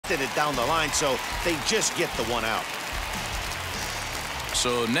blasted it down the line, so they just get the one out.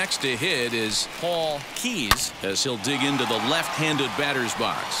 So next to hit is Paul Keys as he'll dig into the left-handed batter's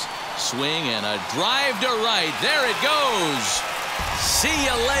box. Swing and a drive to right. There it goes. See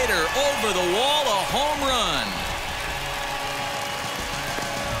you later. Over the wall, a home run.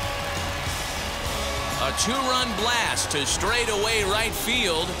 A two-run blast to straightaway right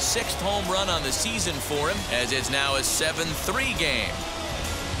field. 6th home run on the season for him, as it's now a 7-3 game.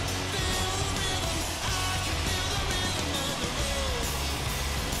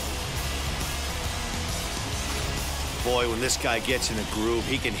 Boy, when this guy gets in a groove,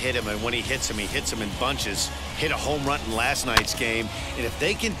 he can hit him, and when he hits him in bunches. Hit a home run in last night's game, and if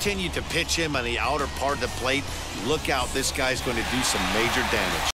they continue to pitch him on the outer part of the plate, look out, this guy's going to do some major damage.